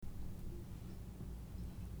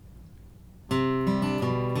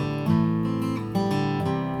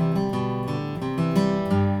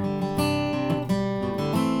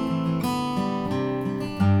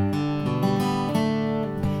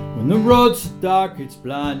road's so dark it's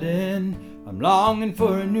blinding. I'm longing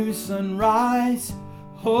for a new sunrise,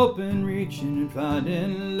 hoping, reaching and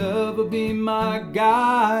finding love will be my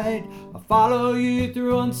guide. I'll follow you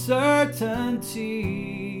through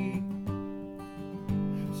uncertainty,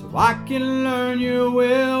 so I can learn your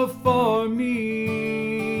will for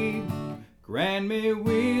me. Grant me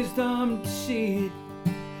wisdom to see it,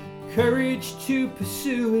 courage to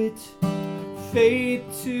pursue it, faith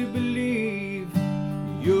to believe.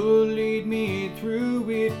 You'll lead me through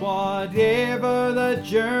it, whatever the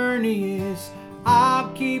journey is.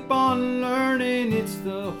 I'll keep on learning. It's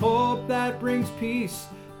the hope that brings peace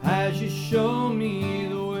as you show me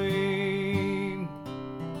the way.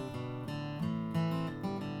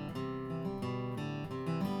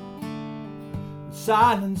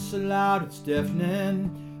 Silence so loud it's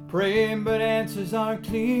deafening, praying but answers aren't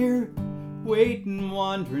clear. Waiting,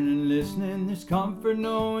 wondering and listening, there's comfort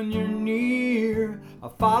knowing you're near.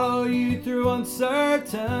 I'll follow you through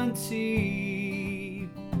uncertainty,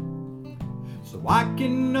 so I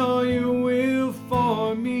can know your will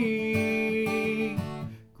for me.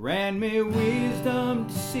 Grant me wisdom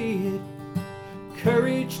to see it,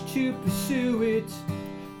 courage to pursue it,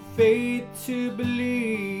 faith to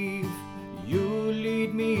believe. You'll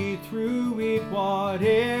lead me through it,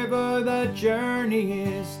 whatever the journey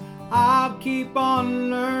is. I'll keep on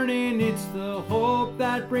learning. It's the hope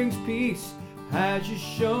that brings peace as you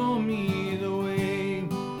show me the way.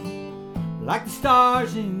 Like the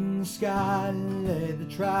stars in the sky led the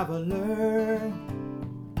traveler,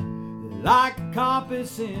 like a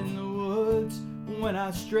compass in the woods when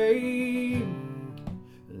I stray,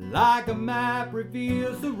 like a map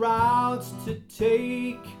reveals the routes to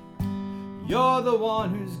take. You're the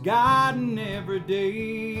one who's guiding every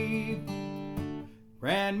day.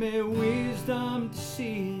 Grant me wisdom to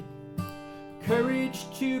see it, courage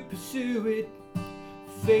to pursue it,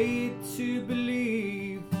 faith to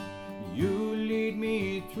believe. You lead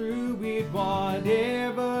me through it,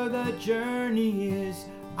 whatever the journey is.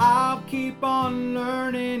 I'll keep on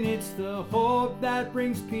learning. It's the hope that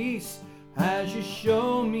brings peace as you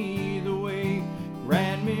show me the way.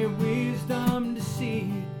 Grant me wisdom to see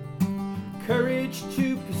it, courage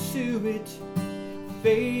to pursue it,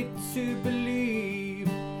 faith to believe.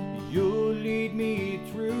 You'll lead me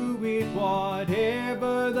through it,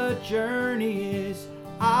 whatever the journey is.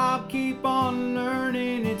 I'll keep on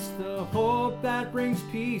learning. It's the hope that brings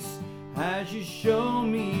peace as you show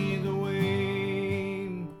me the way.